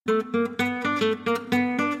Brasil,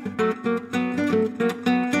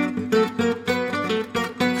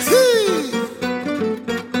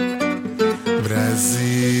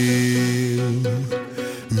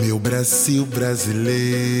 meu Brasil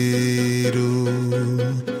brasileiro,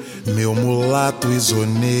 meu mulato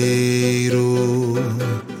isoneiro,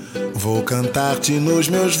 vou cantar-te nos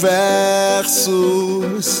meus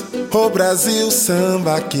versos. O Brasil,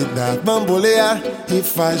 samba que dá bambolear e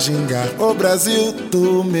faz gingar. O Brasil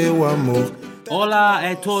do meu amor. Hola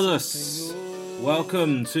a todos.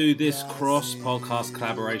 Welcome to this cross-podcast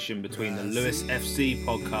collaboration between the Lewis FC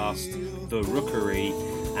podcast, the Rookery,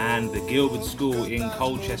 and the Gilbert School in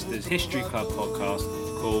Colchester's History Club podcast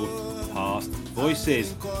called Past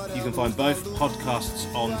Voices. You can find both podcasts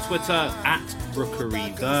on Twitter at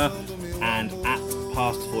RookeryThe and at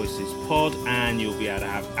Past Voices Pod, and you'll be able to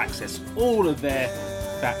have access to all of their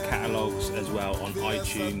back catalogues as well on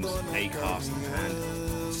iTunes, Acast and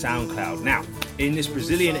Soundcloud. Now, in this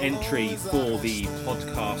Brazilian entry for the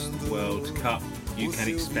Podcast World Cup, you can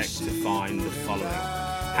expect to find the following.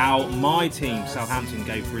 How my team, Southampton,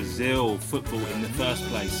 gave Brazil football in the first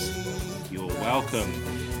place. You're welcome.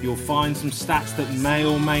 You'll find some stats that may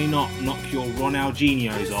or may not knock your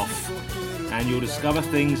Ronaldinhos off. And you'll discover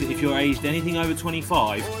things that if you're aged anything over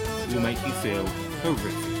 25, will make you feel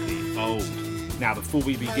horrifically old. Now, before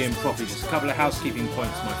we begin properly, just a couple of housekeeping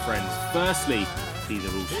points, my friends. Firstly, these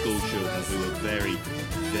are all school children who are very,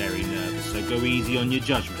 very nervous, so go easy on your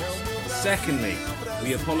judgments. Secondly,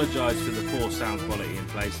 we apologise for the poor sound quality in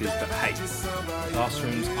places, but hey,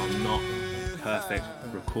 classrooms are not perfect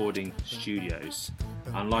recording studios.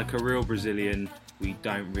 Unlike a real Brazilian, we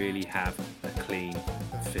don't really have a clean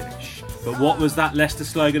finish. But what was that Leicester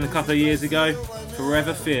slogan a couple of years ago?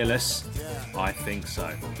 Forever fearless? I think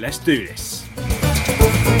so. Let's do this.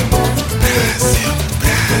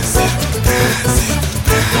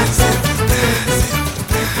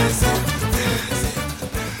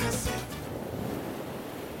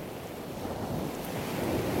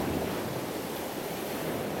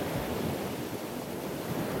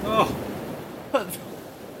 Oh, put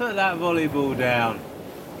that volleyball down.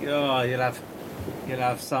 Oh, you'll have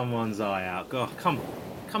someone's eye out. God, come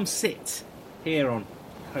sit here on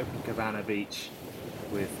Copacabana Beach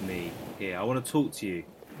with me here. I want to talk to you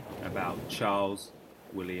about Charles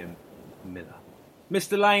William Miller.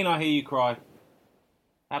 Mr. Lane, I hear you cry.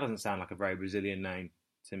 That doesn't sound like a very Brazilian name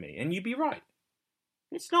to me. And you'd be right.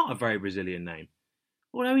 It's not a very Brazilian name.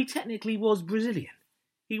 Although he technically was Brazilian.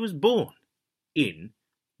 He was born in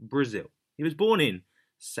Brazil. He was born in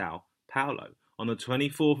Sao Paulo on the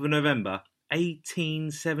 24th of November,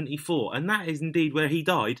 1874. And that is indeed where he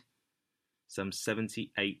died some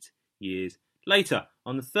 78 years later,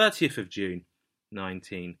 on the 30th of June,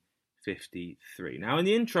 1953. Now, in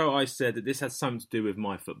the intro, I said that this has something to do with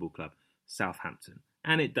my football club, Southampton.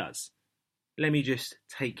 And it does. Let me just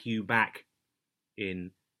take you back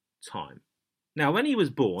in time. Now, when he was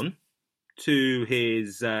born to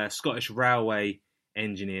his Scottish railway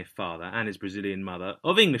engineer father and his Brazilian mother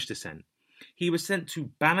of English descent, he was sent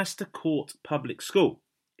to Bannister Court Public School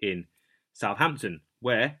in Southampton,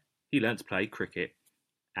 where he learnt to play cricket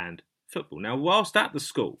and football. Now, whilst at the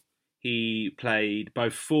school, he played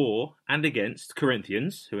both for and against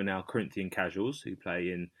Corinthians, who are now Corinthian Casuals, who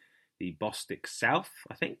play in the Bostik South,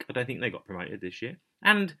 I think. I don't think they got promoted this year.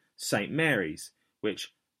 And St Mary's,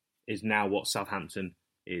 which is now what Southampton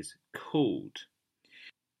is called.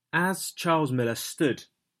 As Charles Miller stood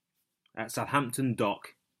at Southampton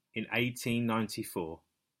Dock in 1894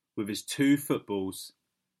 with his 2 footballs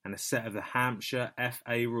and a set of the Hampshire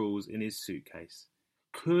FA rules in his suitcase,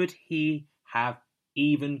 could he have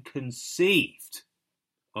even conceived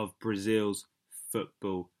of Brazil's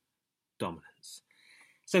football dominance?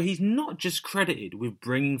 So he's not just credited with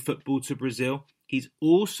bringing football to Brazil, he's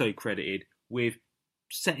also credited with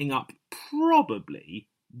setting up probably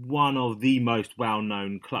one of the most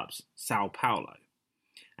well-known clubs, Sao Paulo.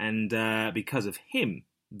 And because of him,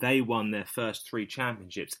 they won their first 3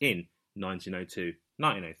 championships in 1902,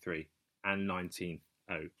 1903 and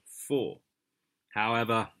 1904.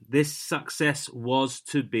 However, this success was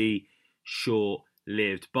to be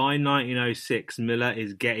short-lived. By 1906, Miller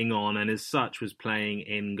is getting on and as such was playing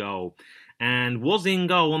in goal. And was in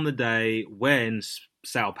goal on the day when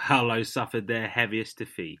Sao Paulo suffered their heaviest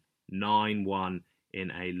defeat, 9-1 in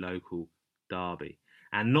a local derby.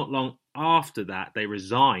 And not long after that, they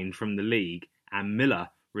resigned from the league and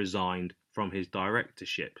Miller resigned from his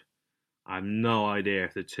directorship. I have no idea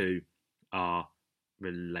if the two are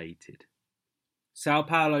related. Sao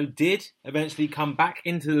Paulo did eventually come back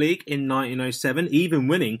into the league in 1907, even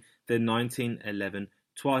winning the 1911-12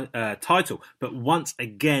 title. But once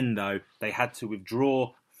again, though, they had to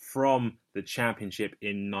withdraw from the championship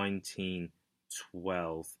in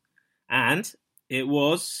 1912. And it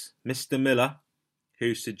was Mr. Miller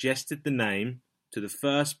who suggested the name to the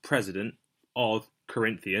first president of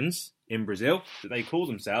Corinthians in Brazil, that they call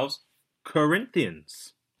themselves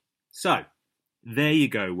Corinthians. So, there you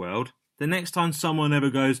go, world. The next time someone ever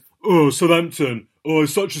goes, "Oh, Southampton, oh,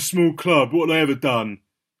 it's such a small club, what have they ever done?"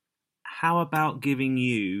 How about giving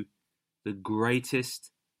you the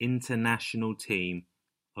greatest international team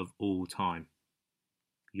of all time?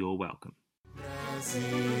 You're welcome.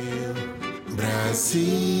 Brazil,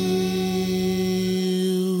 Brazil.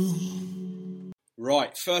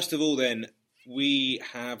 Right, first of all then, we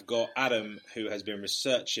have got Adam, who has been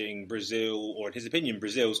researching Brazil, or in his opinion,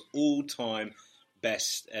 Brazil's all-time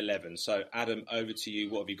best 11. So, Adam, over to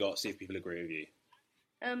you. What have you got? See if people agree with you.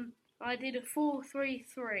 I did a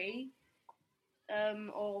 4-3-3 of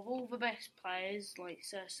all the best players, like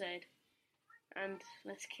Sir said, and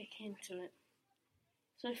let's kick into it.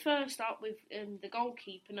 So first up with the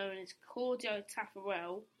goalkeeper, known as Claudio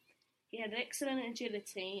Taffarel. He had excellent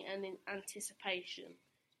agility and anticipation.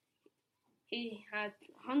 He had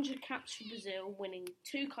 100 caps for Brazil, winning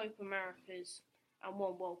 2 Copa Americas and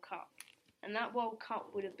 1 World Cup. And that World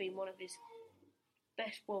Cup would have been one of his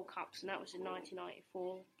best World Cups, and that was in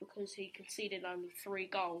 1994, because he conceded only 3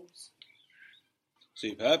 goals.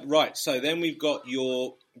 Superb. Right, so then we've got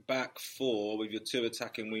your back four with your 2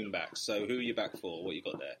 attacking wing backs. So who are your back four? What you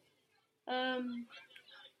got there?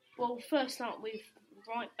 Well, first up with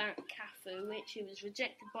right back Cafu, which he was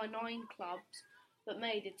rejected by 9 clubs, but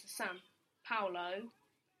made it to San Paulo.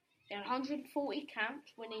 He had 140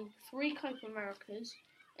 caps, winning 3 Copa Americas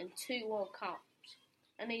and 2 World Cups.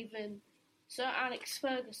 And even Sir Alex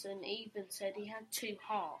Ferguson even said he had 2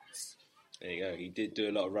 hearts. There you go. He did do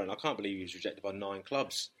a lot of running. I can't believe he was rejected by 9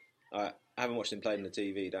 clubs. I haven't watched him play on the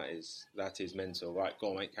TV. That is mental. Right, go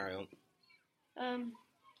on, mate. Carry on.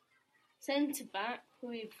 Centre back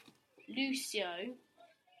with Lucio.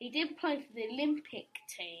 He did play for the Olympic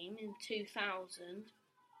team in 2000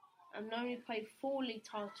 and only played 4 league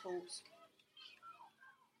titles.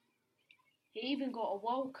 He even got a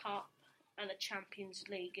World Cup and a Champions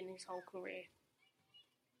League in his whole career.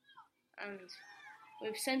 And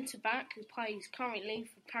with centre back, who plays currently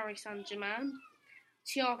for Paris Saint-Germain,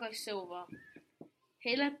 Thiago Silva.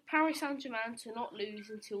 He led Paris Saint-Germain to not lose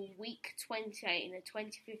until week 28 in the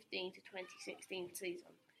 2015 to 2016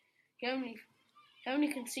 season. He only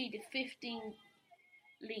conceded 15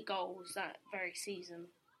 league goals that very season.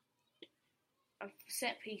 And for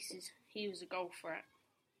set pieces, he was a goal threat.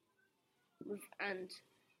 And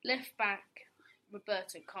left back,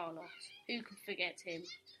 Roberto Carlos. Who can forget him?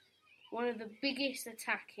 One of the biggest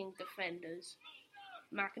attacking defenders.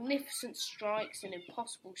 Magnificent strikes and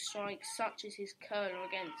impossible strikes, such as his curler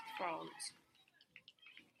against France.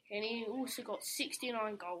 And he also got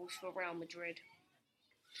 69 goals for Real Madrid.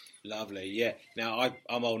 Lovely, yeah. Now,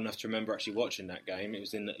 I'm old enough to remember actually watching that game. It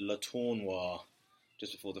was in Le Tournoi,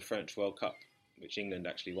 just before the French World Cup, which England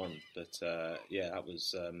actually won. But, yeah, that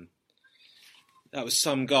was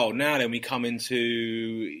some goal. Now then, we come into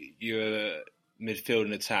your midfield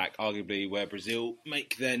and attack, arguably where Brazil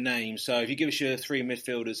make their name. So if you give us your 3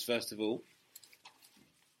 midfielders first of all.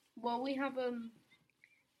 Well, we have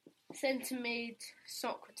centre mid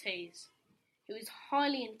Socrates, who is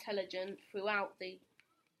highly intelligent throughout the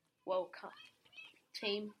World Cup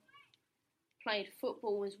team. Played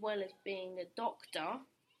football as well as being a doctor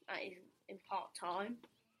in part-time.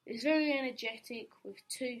 He's very energetic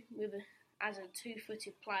as a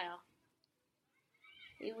 2-footed player.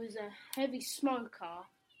 He was a heavy smoker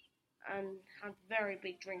and had very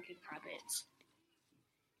big drinking habits.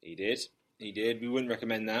 He did. We wouldn't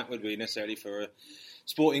recommend that, would we, necessarily for a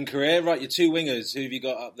sporting career? Right, your 2 wingers, who have you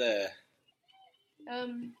got up there?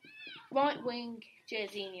 Right wing,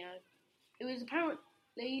 Jairzinho, who was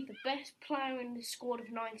apparently the best player in the squad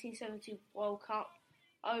of 1970 World Cup,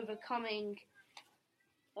 overcoming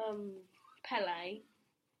Pelé.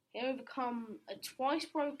 He overcome a twice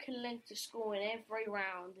broken leg to score in every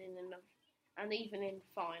round and even in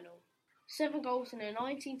the final. 7 goals in the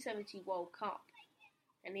 1970 World Cup,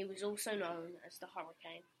 and he was also known as the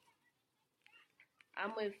Hurricane.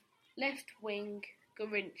 And with left wing,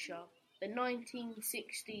 Garrincha, the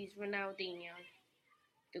 1960s Ronaldinho,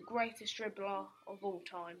 the greatest dribbler of all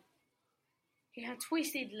time. He had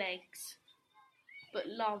twisted legs, but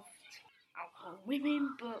loved alcohol and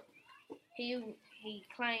women, but he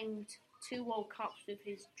claimed 2 World Cups with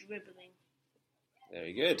his dribbling.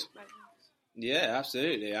 Very good. Yeah,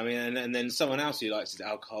 absolutely. I mean, and then someone else who likes his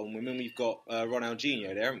alcohol and women, we've got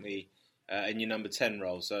Ronaldinho there, haven't we? in your number 10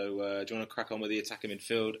 role. So do you want to crack on with the attacking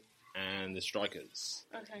midfield and the strikers?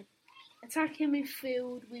 Okay. Attacking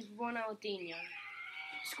midfield with Ronaldinho.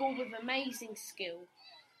 Scored with amazing skill.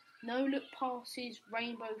 No-look passes,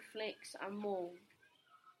 rainbow flicks and more,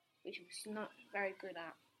 which he was not very good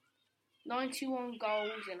at. 91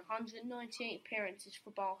 goals in 198 appearances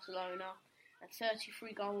for Barcelona and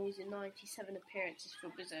 33 goals in 97 appearances for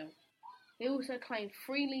Brazil. He also claimed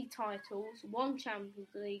 3 league titles, 1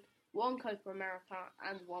 Champions League, 1 Copa America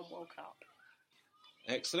and 1 World Cup.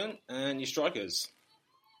 Excellent. And your strikers?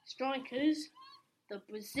 Strikers, the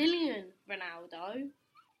Brazilian Ronaldo.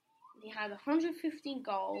 He had 115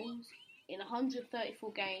 goals in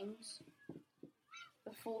 134 games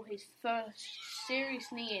before his first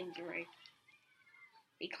serious knee injury.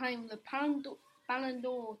 He claimed the Ballon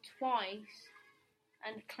d'Or twice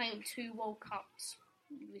and claimed 2 World Cups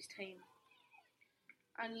with his team.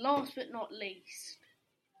 And last but not least,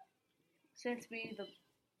 said to be the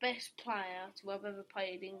best player to have ever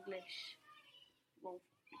played English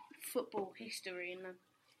football history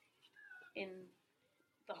in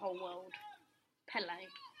the whole world, Pele.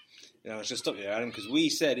 Now, I should stop you, Adam, because we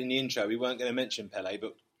said in the intro we weren't going to mention Pele,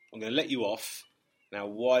 but I'm going to let you off. Now,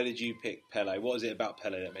 why did you pick Pele? What is it about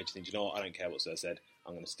Pele that made you think, you know what, I don't care what Sir said,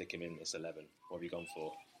 I'm going to stick him in this 11? What have you gone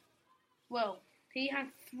for? Well, he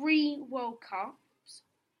had 3 World Cups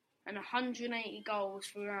and 180 goals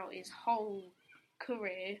throughout his whole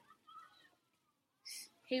career.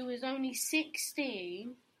 He was only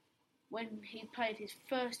 16 when he played his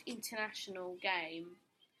first international game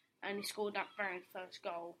and he scored that very first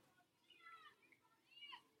goal.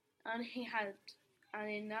 And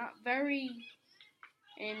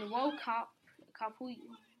in the World Cup,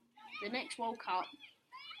 the next World Cup,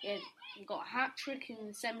 he got a hat-trick in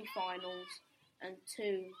the semi-finals and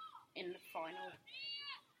 2 in the final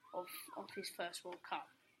of his first World Cup.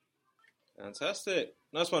 Fantastic.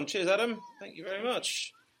 Nice one. Cheers, Adam. Thank you very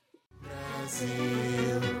much.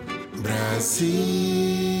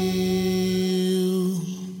 Brazil.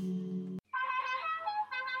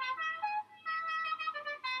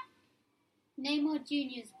 Neymar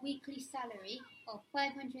Jr.'s weekly salary of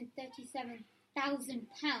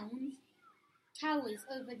 £537,000 towers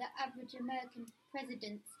over the average American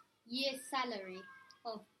president's year's salary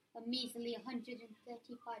of a measly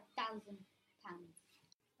 £135,000.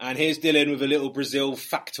 And here's Dylan with a little Brazil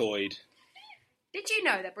factoid. Did you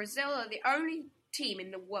know that Brazil are the only team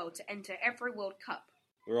in the world to enter every World Cup?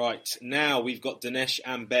 Right, now we've got Dinesh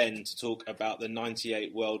and Ben to talk about the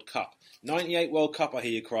 98 World Cup. 98 World Cup, I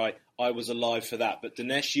hear you cry. I was alive for that. But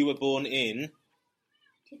Dinesh, you were born in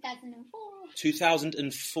 2004.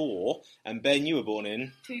 2004. And Ben, you were born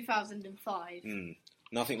in 2005.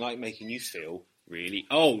 Nothing like making you feel really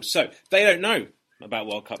old. So, they don't know about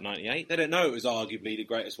World Cup 98. They don't know it was arguably the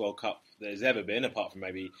greatest World Cup there's ever been, apart from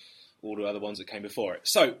maybe all the other ones that came before it.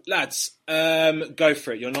 So, lads, go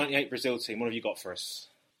for it. Your 98 Brazil team, what have you got for us?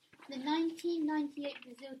 The 1998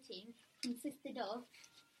 Brazil team consisted of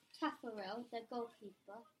Tafarel, the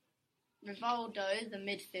goalkeeper, Rivaldo, the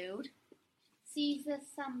midfield, Cesar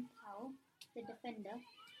Sampaio, the defender,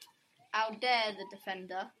 Alder, the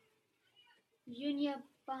defender, Junior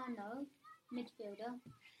Bano, midfielder,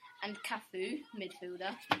 and Cafu,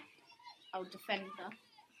 midfielder, our defender,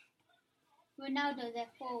 Ronaldo,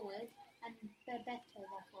 their forward, and Bebeto,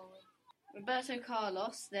 their forward, Roberto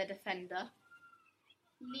Carlos, their defender,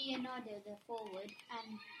 Leonardo, their forward,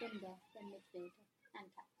 and Dunga, their midfielder and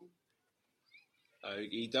captain.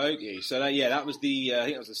 Okie dokie. So that was the I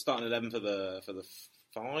think that was the starting 11 for the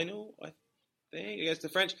final, I think, against the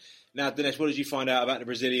French. Now, Dinesh, what did you find out about the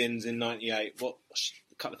Brazilians in '98? What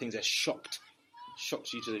a couple of things that shocked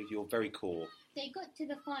you to your very core? They got to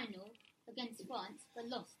the final against France, but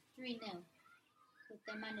lost 3-0 with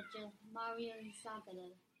their manager Mario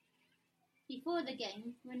Zagallo. Before the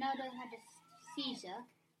game, Ronaldo had a seizure,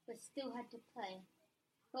 but still had to play.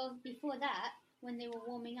 Well, before that, when they were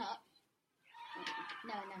warming up,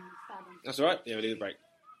 starting. That's all right. Yeah, we'll leave a break.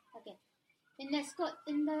 Okay. In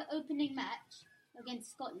the opening match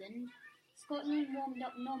against Scotland warmed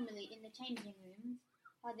up normally in the changing rooms,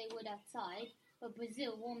 how they would outside, but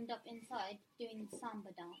Brazil warmed up inside doing the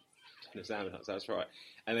samba dance. The samba dance, that's right.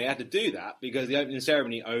 And they had to do that because the opening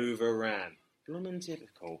ceremony overran. Blooming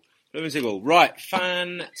typical. Right,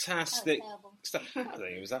 fantastic stuff. I don't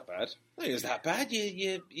think it was that bad.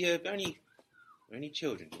 You're only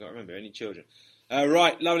children. You've got to remember, only children.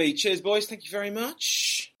 Right, lovely. Cheers, boys. Thank you very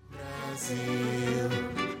much.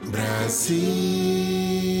 Brazil.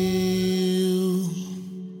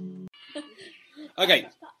 Okay,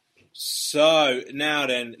 so now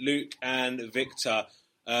then, Luke and Victor,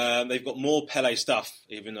 They've got more Pele stuff,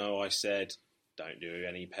 even though I said don't do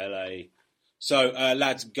any Pele. So,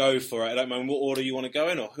 lads, go for it. I don't mind what order you want to go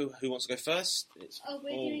in, or who wants to go first?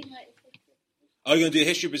 We're doing like... Oh, you're going to do the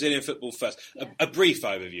history of Brazilian football first. Yeah. A brief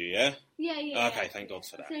overview, yeah? Yeah. Okay, thank God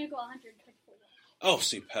for that. It's only got 124. Oh,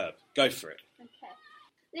 superb. Go for it. Okay.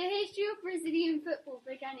 The history of Brazilian football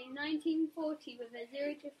began in 1940 with a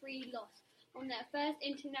 0-3 loss on their first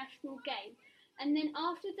international game, and then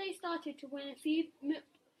after they started to win a few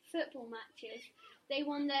football matches, they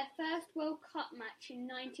won their first World Cup match in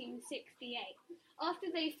 1968, after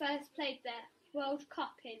they first played their World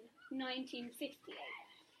Cup in 1958.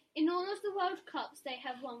 In all of the World Cups, they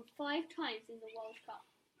have won 5 times in the World Cup.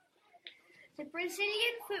 The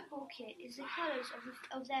Brazilian football kit is the colours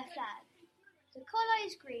of their flag. The collar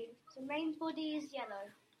is green, the main body is yellow,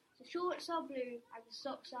 the shorts are blue and the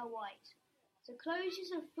socks are white. The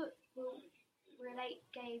clothes of football relate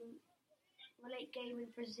game in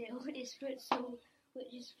Brazil is futsal,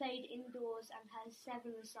 which is played indoors and has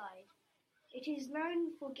 7-a-side. It is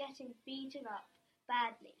known for getting beaten up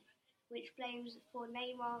badly, which blames for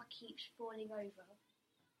Neymar keeps falling over.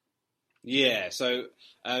 Yeah, so,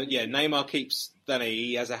 Neymar keeps,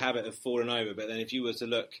 he has a habit of falling over, but then if you were to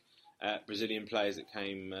look at Brazilian players that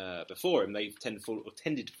came before him, they tended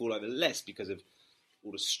to fall over less because of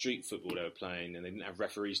all the street football they were playing, and they didn't have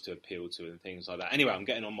referees to appeal to and things like that. Anyway, I'm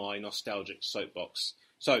getting on my nostalgic soapbox.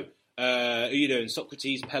 So, who are you doing?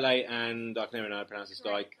 Socrates, Pele, and I can never know how to pronounce this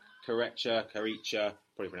guy. Carica,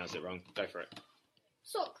 probably pronounced it wrong. Go for it.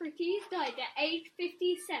 Socrates died at age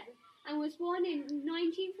 57 and was born in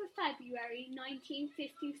 19th of February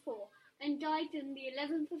 1954 and died on the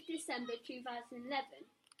 11th of December 2011.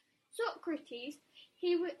 Socrates,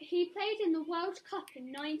 he played in the World Cup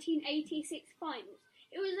in 1986 finals.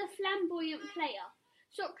 It was a flamboyant player.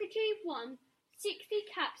 Socrates won 60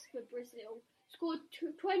 caps for Brazil, scored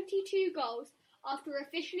 22 goals after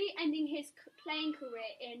officially ending his playing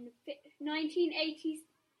career in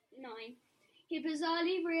 1989. He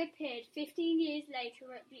bizarrely reappeared 15 years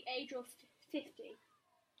later at the age of 50.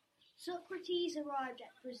 Socrates arrived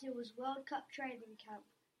at Brazil's World Cup training camp,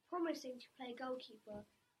 promising to play goalkeeper.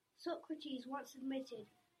 Socrates once admitted,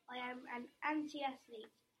 "I am an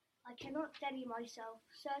anti-athlete. I cannot deny myself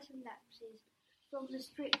certain lapses from the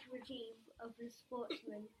strict regime of the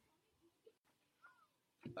sportsman."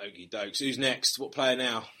 Okie dokes. Who's next? What player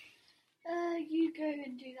now? You go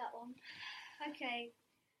and do that one. Okay,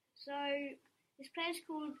 so this player's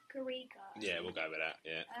called Carica. Yeah, we'll go with that,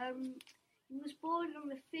 yeah. He was born on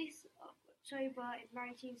the 5th of October in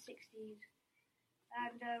 1960s,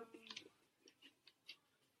 and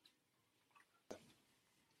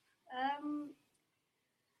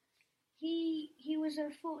he was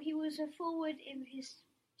a forward in his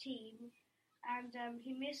team, and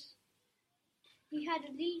he had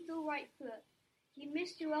a lethal right foot. He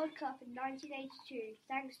missed the World Cup in 1982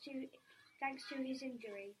 thanks to his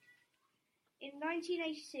injury. In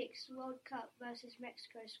 1986 World Cup versus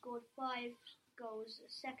Mexico, scored 5 goals,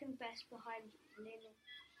 second best behind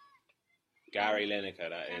Gary Lineker,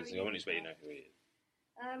 that is. I want to expect you know who he is.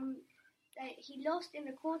 He lost in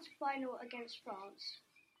the quarter-final against France,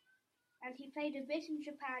 and he played a bit in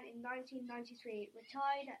Japan in 1993.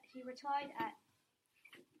 He retired at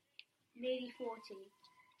nearly 40.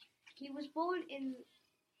 He was born in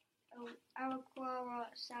Araquara,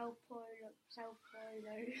 Sao Paulo,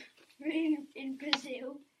 in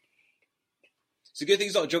Brazil. It's a good thing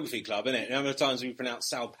it's not a geography club, isn't it? How many times have we pronounced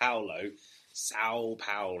Sao Paulo? Sao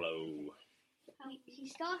Paulo. He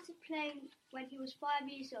started playing when he was 5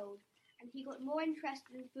 years old, and he got more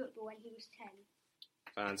interested in football when he was 10.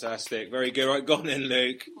 Fantastic. Very good. Right, go on then,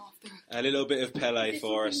 Luke. A little bit of Pele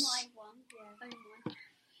for us. This is my one. Yeah, only one.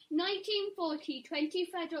 1940,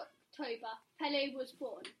 23rd October, Pele was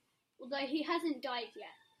born, although he hasn't died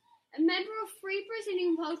yet. A member of 3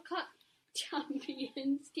 Brazilian World Cup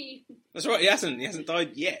champions team. That's right, he hasn't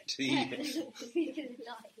died yet.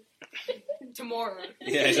 Tomorrow.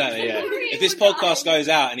 Yeah, exactly, yeah. If this podcast goes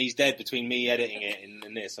out and he's dead between me editing it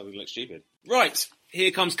and this, I would look stupid. Right,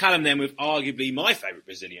 here comes Callum then with arguably my favourite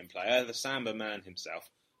Brazilian player, the Samba man himself,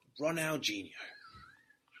 Ronaldinho.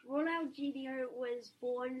 Ronaldinho was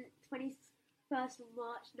born 21st of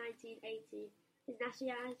March 1980. His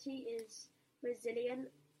nationality is Brazilian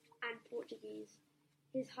and Portuguese.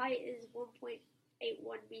 His height is 1.81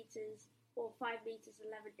 metres, or 5 metres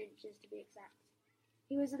 11 inches to be exact.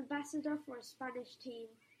 He was an ambassador for a Spanish team,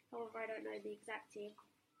 however I don't know the exact team.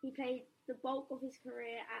 He played the bulk of his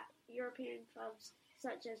career at European clubs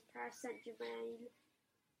such as Paris Saint-Germain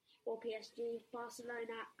or PSG,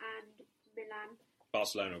 Barcelona and Milan.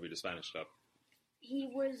 Barcelona will be the Spanish club. He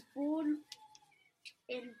was born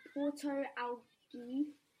in Porto Alegre.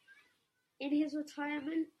 In his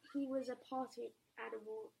retirement, he was a party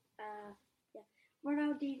animal.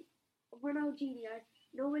 Ronaldinho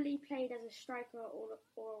normally played as a striker or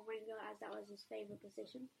a winger, as that was his favourite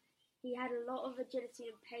position. He had a lot of agility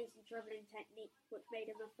and pace and dribbling technique, which made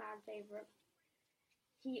him a fan favourite.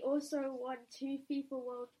 He also won 2 FIFA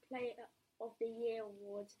World Player of the Year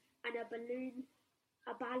awards and a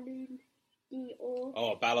Ballon d'Or.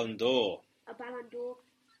 Oh, a Ballon d'Or. A Ballon d'Or.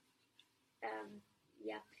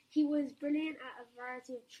 He was brilliant at a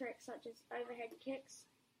variety of tricks such as overhead kicks,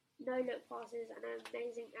 no-look passes, and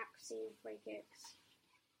amazing accuracy in free kicks.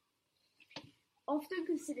 Often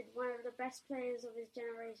considered one of the best players of his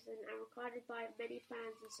generation and regarded by many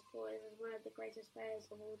fans and supporters as one of the greatest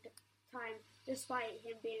players of all time, despite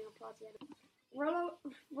him being a party animal.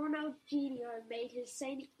 Ronaldinho made his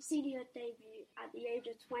senior debut at the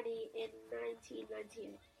age of 20 in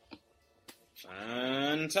 1998.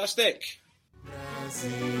 Fantastic.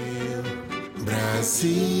 Brazil.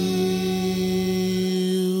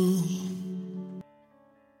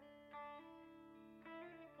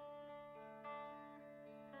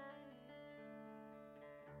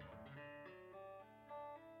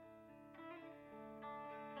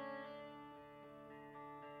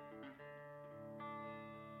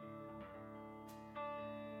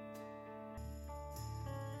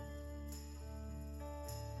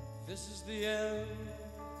 This is the end,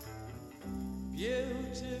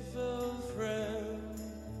 beautiful friend.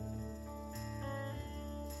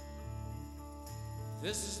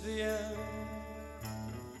 This is the end,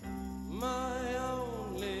 my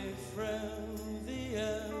only friend. The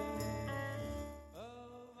end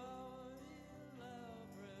of our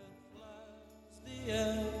elaborate plans. The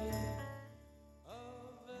end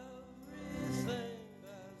of everything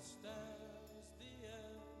that stands. The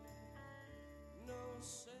end, no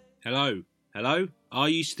say. Hello, are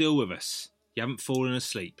you still with us? You haven't fallen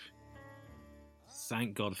asleep.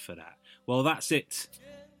 Thank God for that. Well, that's it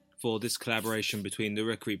for this collaboration between the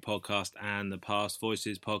Rookery podcast and the Past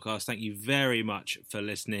Voices podcast. Thank you very much for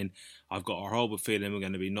listening. I've got a horrible feeling we're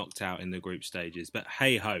going to be knocked out in the group stages, but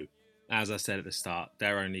hey ho, as I said at the start,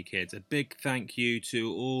 they're only kids. A big thank you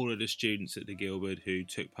to all of the students at the Gilbert who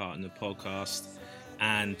took part in the podcast,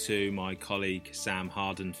 and to my colleague Sam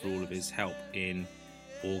Harden for all of his help in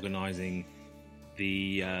organising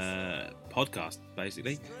the podcast,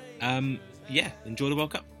 basically. Enjoy the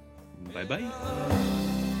World Cup. Bye bye.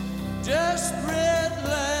 Desperate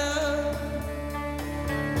land.